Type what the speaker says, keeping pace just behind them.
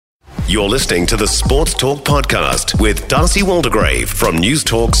You're listening to the Sports Talk Podcast with Darcy Waldegrave from News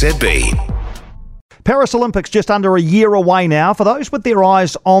Talk ZB. Paris Olympics just under a year away now. For those with their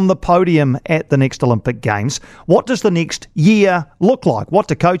eyes on the podium at the next Olympic Games, what does the next year look like? What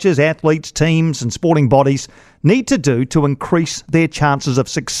do coaches, athletes, teams and sporting bodies need to do to increase their chances of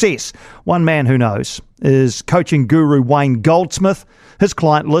success? One man who knows is coaching guru Wayne Goldsmith. His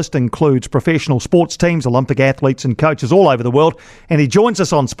client list includes professional sports teams, Olympic athletes and coaches all over the world. And he joins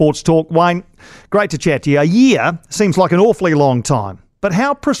us on Sports Talk. Wayne, great to chat to you. A year seems like an awfully long time. But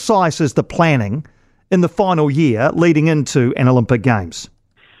how precise is the planning in the final year leading into an Olympic Games?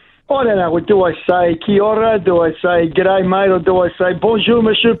 I don't know. Do I say kia ora? Do I say g'day, mate? Or do I say bonjour,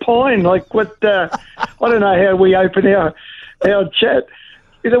 Monsieur Pine? Like what? I don't know how we open our chat.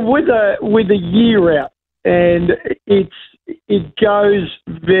 You know, with a year out, and it goes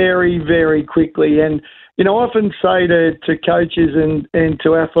very, very quickly. And you know, I often say to coaches and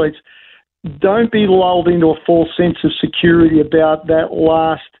to athletes, don't be lulled into a false sense of security about that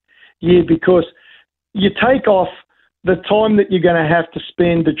last year, because you take off the time that you're going to have to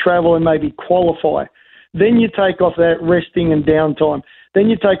spend to travel and maybe qualify. Then you take off that resting and downtime. Then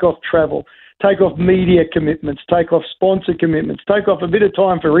you take off travel, take off media commitments, take off sponsor commitments, take off a bit of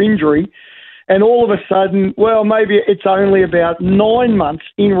time for injury. And all of a sudden, well, maybe it's only about 9 months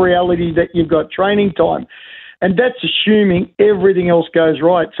in reality that you've got training time. And that's assuming everything else goes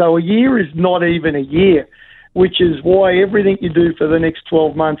right. So a year is not even a year, which is why everything you do for the next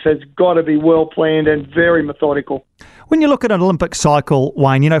 12 months has got to be well planned and very methodical. When you look at an Olympic cycle,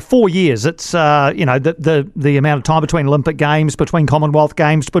 Wayne, 4 years, it's, the amount of time between Olympic Games, between Commonwealth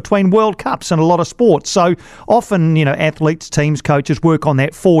Games, between World Cups and a lot of sports. So often, athletes, teams, coaches work on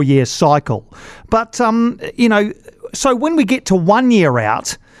that 4-year cycle. But, so when we get to 1 year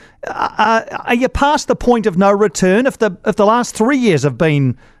out, are you past the point of no return? If the last 3 years have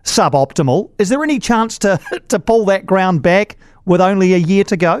been suboptimal, is there any chance to pull that ground back with only a year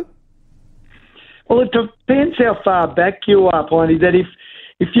to go? Well, it depends how far back you are, Piney. That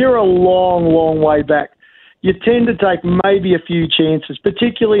if you're a long, long way back, you tend to take maybe a few chances,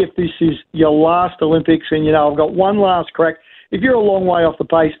 particularly if this is your last Olympics and, I've got one last crack. If you're a long way off the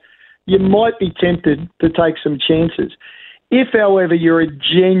pace, you might be tempted to take some chances. If, however, you're a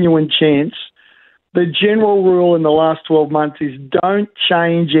genuine chance, the general rule in the last 12 months is don't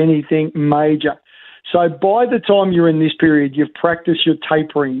change anything major. So by the time you're in this period, you've practiced your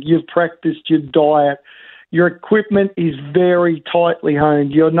tapering, you've practiced your diet, your equipment is very tightly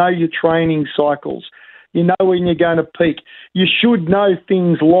honed, you know your training cycles, you know when you're going to peak. You should know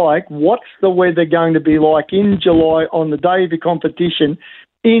things like what's the weather going to be like in July on the day of your competition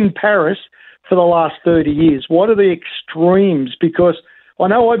in Paris for the last 30 years. What are the extremes? Because I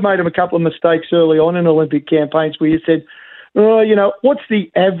know I've made a couple of mistakes early on in Olympic campaigns where you said, what's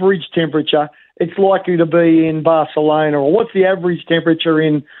the average temperature it's likely to be in Barcelona, or what's the average temperature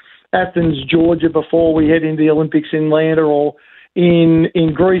in Athens, Georgia before we head into the Olympics in Atlanta, or in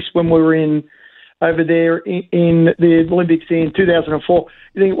Greece when we were over there in the Olympics in 2004.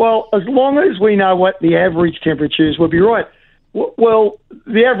 You think, well, as long as we know what the average temperature is, we'll be right. Well,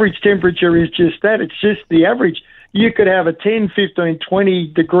 the average temperature is just that. It's just the average. You could have a 10, 15, 20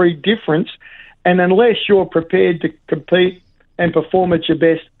 degree difference, and unless you're prepared to compete and perform at your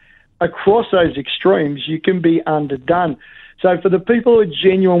best across those extremes, you can be underdone. So for the people who are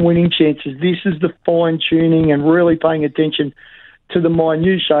genuine winning chances, this is the fine-tuning and really paying attention to the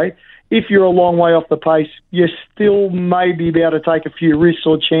minutiae. If you're a long way off the pace, you still may be able to take a few risks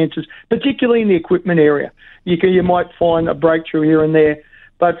or chances, particularly in the equipment area. You might find a breakthrough here and there,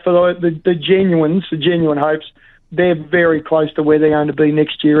 but for the genuine hopes, they're very close to where they're going to be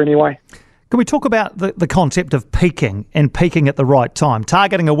next year anyway. Can we talk about the concept of peaking and peaking at the right time,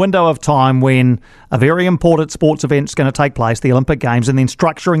 targeting a window of time when a very important sports event is going to take place, the Olympic Games, and then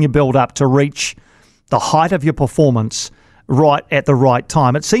structuring your build-up to reach the height of your performance right at the right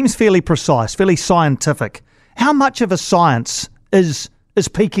time? It seems fairly precise, fairly scientific. How much of a science is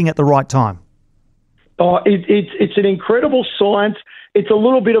peaking at the right time? Oh, it's an incredible science. It's a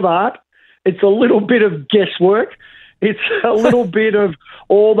little bit of art. It's a little bit of guesswork. It's a little bit of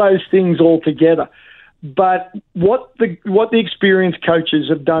all those things all together. But what the experienced coaches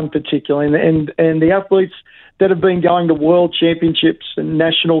have done particularly, and the athletes that have been going to world championships and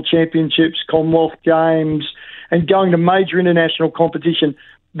national championships, Commonwealth Games, and going to major international competition,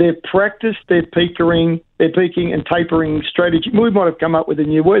 they've practiced their peaking and tapering strategy. We might have come up with a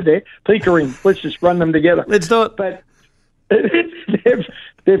new word there, peakering. Let's just run them together. Let's do it. But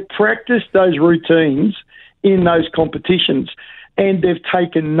they've practiced those routines in those competitions, and they've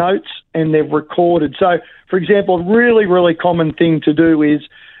taken notes and they've recorded. So, for example, a really, really common thing to do is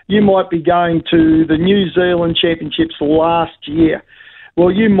You might be going to the New Zealand Championships last year. Well,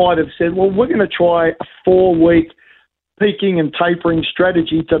 you might have said, well, we're going to try a 4-week peaking and tapering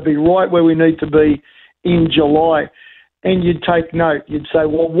strategy to be right where we need to be in July. And you'd take note. You'd say,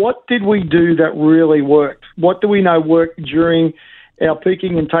 well, what did we do that really worked? What do we know worked during our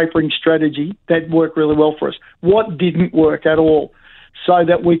peaking and tapering strategy that worked really well for us? What didn't work at all? So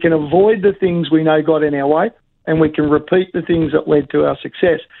that we can avoid the things we know got in our way and we can repeat the things that led to our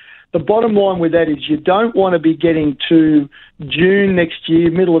success. The bottom line with that is you don't want to be getting to June next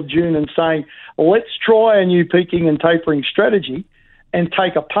year, middle of June, and saying, well, let's try a new peaking and tapering strategy and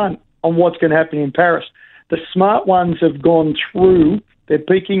take a punt on what's going to happen in Paris. The smart ones have gone through their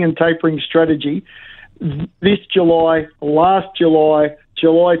peaking and tapering strategy this July, last July,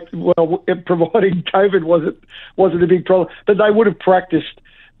 well, providing COVID wasn't a big problem, but they would have practiced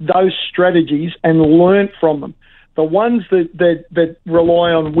those strategies and learnt from them. The ones that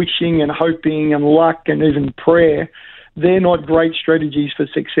rely on wishing and hoping and luck and even prayer, they're not great strategies for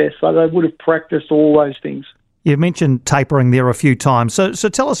success. So they would have practiced all those things. You've mentioned tapering there a few times. So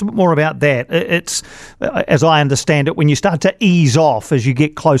tell us a bit more about that. It's, as I understand it, when you start to ease off as you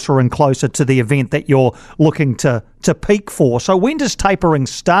get closer and closer to the event that you're looking to peak for. So when does tapering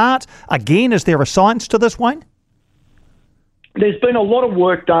start? Again, is there a science to this, Wayne? There's been a lot of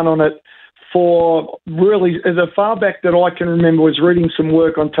work done on it for really, as far back that I can remember, was reading some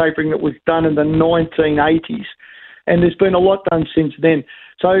work on tapering that was done in the 1980s. And there's been a lot done since then.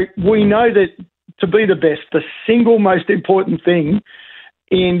 So we know that to be the best, the single most important thing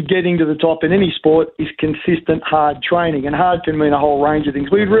in getting to the top in any sport is consistent hard training. And hard can mean a whole range of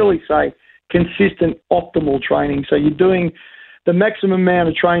things. We'd really say consistent optimal training. So you're doing the maximum amount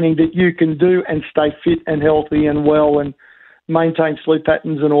of training that you can do and stay fit and healthy and well and maintain sleep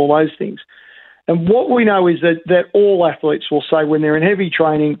patterns and all those things. And what we know is that all athletes will say when they're in heavy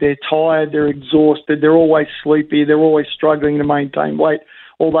training, they're tired, they're exhausted, they're always sleepy, they're always struggling to maintain weight,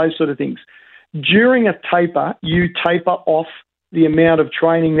 all those sort of things. During a taper, you taper off the amount of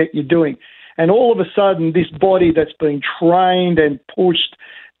training that you're doing. And all of a sudden, this body that's been trained and pushed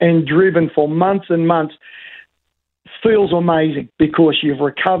and driven for months and months feels amazing because you've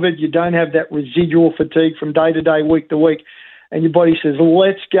recovered, you don't have that residual fatigue from day to day, week to week, and your body says,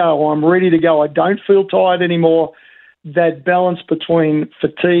 let's go, I'm ready to go, I don't feel tired anymore. That balance between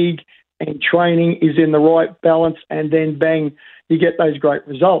fatigue and training is in the right balance, and then bang, you get those great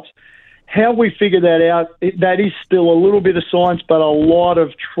results. How we figure that out, that is still a little bit of science, but a lot of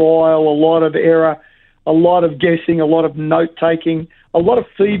trial, a lot of error, a lot of guessing, a lot of note-taking, a lot of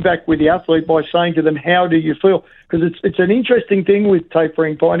feedback with the athlete by saying to them, how do you feel? Because it's an interesting thing with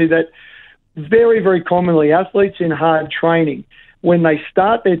tapering, Piney, that very, very commonly athletes in hard training, when they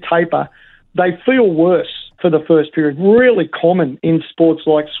start their taper, they feel worse for the first period. Really common in sports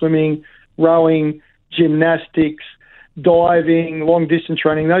like swimming, rowing, gymnastics, diving, long-distance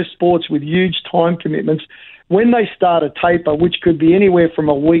running, those sports with huge time commitments. When they start a taper, which could be anywhere from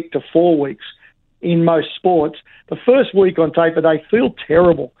a week to 4 weeks in most sports, the first week on taper, they feel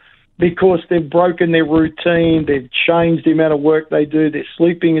terrible because they've broken their routine, they've changed the amount of work they do, their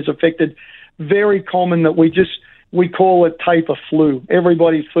sleeping is affected. Very common that we call it taper flu.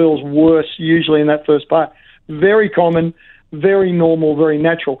 Everybody feels worse usually in that first part. Very common, very normal, very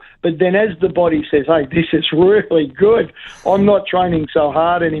natural. But then as the body says, hey, this is really good, I'm not training so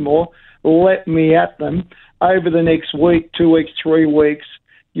hard anymore, let me at them, over the next week, 2 weeks, 3 weeks,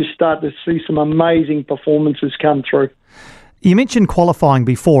 you start to see some amazing performances come through. You mentioned qualifying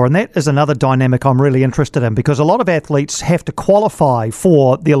before, and that is another dynamic I'm really interested in because a lot of athletes have to qualify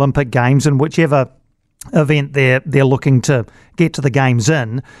for the Olympic Games in whichever event they're looking to get to the Games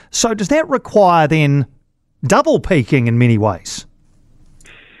in. So does that require then double peaking in many ways?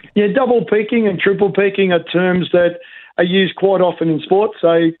 Yeah, double peaking and triple peaking are terms that are used quite often in sport,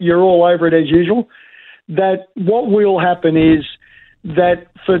 so you're all over it as usual. That what will happen is that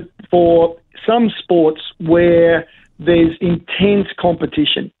for some sports where there's intense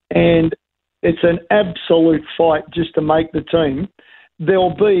competition and it's an absolute fight just to make the team,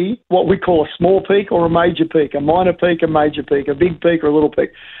 there'll be what we call a small peak or a major peak, a minor peak, a major peak, a big peak or a little peak.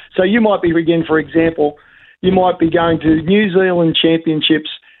 So you might be, again, for example, you might be going to New Zealand Championships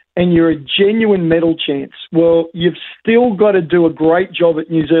and you're a genuine medal chance. Well, you've still got to do a great job at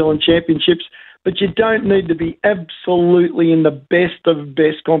New Zealand Championships, but you don't need to be absolutely in the best of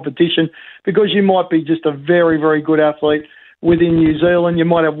best competition because you might be just a very, very good athlete within New Zealand. You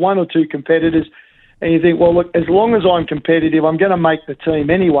might have one or two competitors and you think, well, look, as long as I'm competitive, I'm going to make the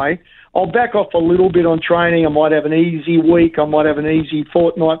team anyway. I'll back off a little bit on training. I might have an easy week. I might have an easy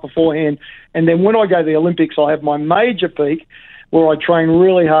fortnight beforehand. And then when I go to the Olympics, I'll have my major peak. where I train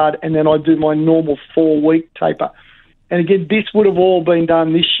really hard and then I do my normal 4-week taper. And again, this would have all been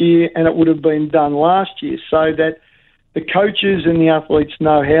done this year and it would have been done last year, so that the coaches and the athletes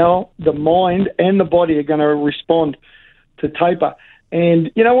know how the mind and the body are going to respond to taper.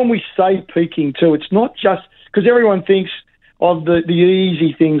 And, when we say peaking too, it's not just because everyone thinks of the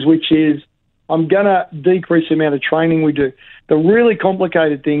easy things, which is I'm going to decrease the amount of training we do. The really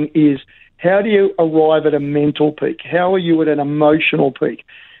complicated thing is, how do you arrive at a mental peak? How are you at an emotional peak?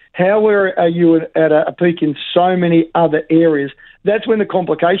 How are you at a peak in so many other areas? That's when the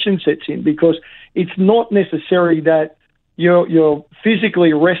complication sets in, because it's not necessary that you're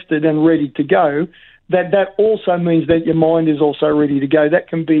physically rested and ready to go. That also means that your mind is also ready to go. That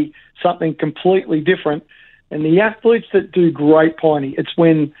can be something completely different. And the athletes that do great, Piney, it's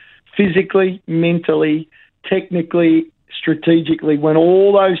when physically, mentally, technically, strategically, when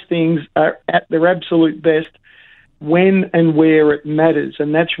all those things are at their absolute best, when and where it matters.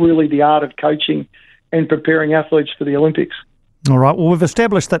 And that's really the art of coaching and preparing athletes for the Olympics. All right. Well, we've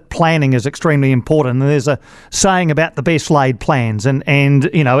established that planning is extremely important. And there's a saying about the best laid plans. And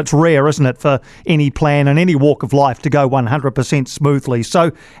it's rare, isn't it, for any plan in any walk of life to go 100% smoothly.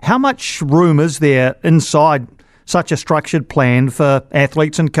 So how much room is there inside such a structured plan for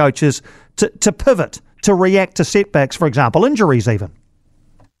athletes and coaches to pivot, to react to setbacks, for example, injuries even?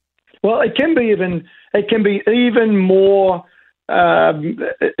 Well, it can be even more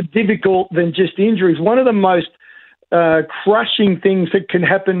difficult than just injuries. One of the most crushing things that can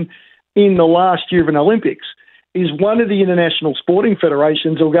happen in the last year of an Olympics is one of the international sporting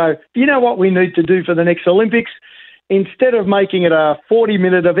federations will go, do you know what we need to do for the next Olympics? Instead of making it a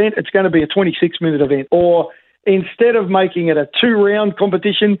 40-minute event, it's going to be a 26-minute event. Or instead of making it a 2-round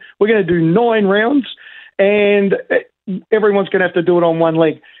competition, we're going to do 9 rounds, and everyone's going to have to do it on one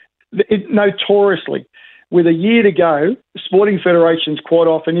leg. Notoriously, with a year to go, sporting federations quite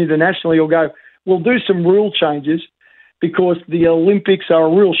often internationally will go, we'll do some rule changes because the Olympics are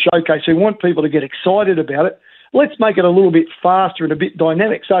a real showcase. We want people to get excited about it. Let's make it a little bit faster and a bit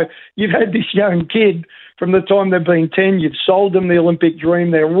dynamic. So you've had this young kid from the time they've been 10, you've sold them the Olympic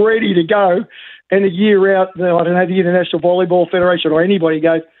dream, they're ready to go, and a year out, the International Volleyball Federation or anybody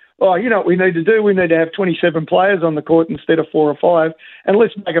goes, oh, you know what we need to do? We need to have 27 players on the court instead of 4 or 5, and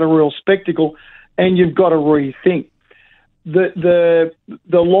let's make it a real spectacle, and you've got to rethink. The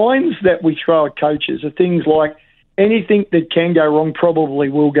lines that we throw at coaches are things like, anything that can go wrong probably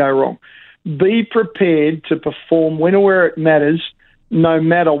will go wrong. Be prepared to perform when or where it matters, no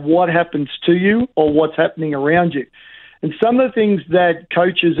matter what happens to you or what's happening around you. And some of the things that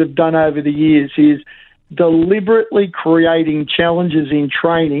coaches have done over the years is deliberately creating challenges in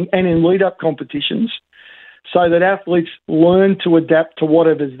training and in lead-up competitions so that athletes learn to adapt to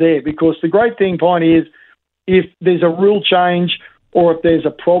whatever's there. Because the great thing, Piney, is if there's a rule change or if there's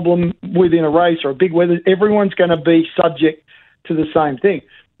a problem within a race or a big weather, everyone's going to be subject to the same thing.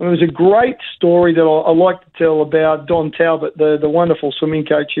 And there was a great story that I like to tell about Don Talbot, the wonderful swimming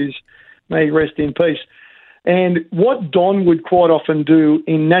coach who's, may he rest in peace. And what Don would quite often do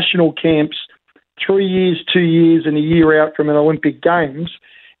in national camps, 3 years, 2 years, and a year out from an Olympic Games,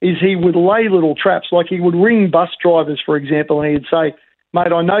 is he would lay little traps. Like he would ring bus drivers, for example, and he'd say,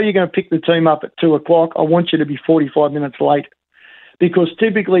 mate, I know you're going to pick the team up at 2 o'clock. I want you to be 45 minutes late. Because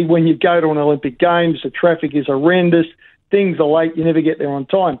typically when you go to an Olympic Games, the traffic is horrendous, things are late, you never get there on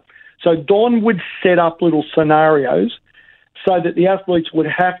time. So Don would set up little scenarios so that the athletes would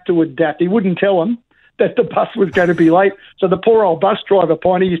have to adapt. He wouldn't tell them that the bus was going to be late. So the poor old bus driver,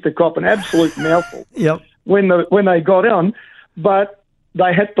 Piney, used to cop an absolute mouthful when they got on, but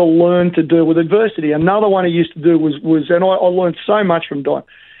they had to learn to deal with adversity. Another one he used to do was and I learned so much from Don,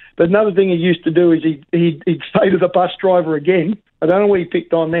 but another thing he used to do is he'd say to the bus driver again, I don't know where he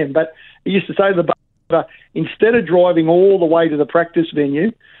picked on them, but he used to say to the bus driver, instead of driving all the way to the practice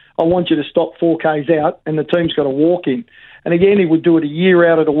venue, I want you to stop 4 Ks out and the team's got to walk in. And again, he would do it a year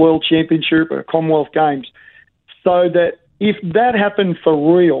out at a World Championship or a Commonwealth Games, so that if that happened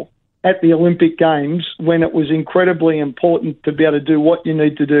for real at the Olympic Games, when it was incredibly important to be able to do what you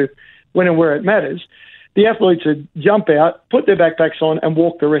need to do when and where it matters, the athletes would jump out, put their backpacks on and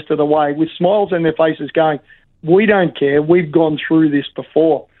walk the rest of the way with smiles on their faces going, we don't care, we've gone through this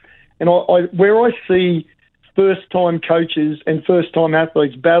before. And where I see first-time coaches and first-time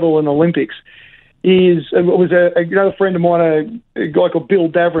athletes battle in Olympics is, it was a friend of mine, a guy called Bill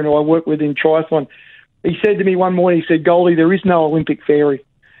Davern, who I work with in triathlon. He said to me one morning, he said, Goldie, there is no Olympic fairy.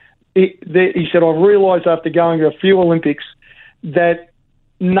 He said, I've realised after going to a few Olympics that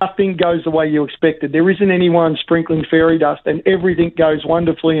nothing goes the way you expected. There isn't anyone sprinkling fairy dust and everything goes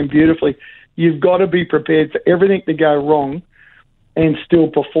wonderfully and beautifully. You've got to be prepared for everything to go wrong and still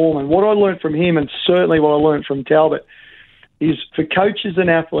perform. And what I learned from him, and certainly what I learned from Talbot, is for coaches and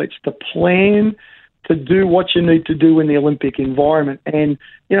athletes to plan to do what you need to do in the Olympic environment, and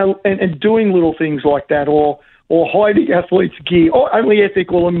and doing little things like that, or hiding athletes' gear, or only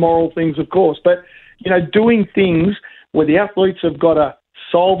ethical and moral things, of course, but doing things where the athletes have got to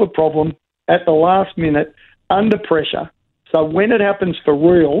solve a problem at the last minute under pressure. So when it happens for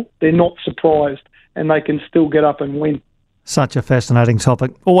real, they're not surprised and they can still get up and win. Such a fascinating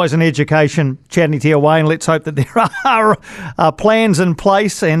topic. Always an education. Chatting to you, Wayne. Let's hope that there are plans in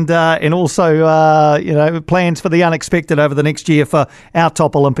place and also plans for the unexpected over the next year for our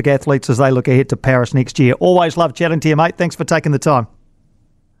top Olympic athletes as they look ahead to Paris next year. Always love chatting to you, mate. Thanks for taking the time.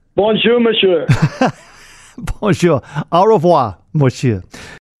 Bonjour, monsieur. Bonjour. Au revoir, monsieur.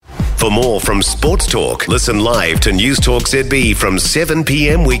 For more from Sports Talk, listen live to News Talk ZB from 7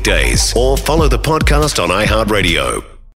 p.m. weekdays or follow the podcast on iHeartRadio.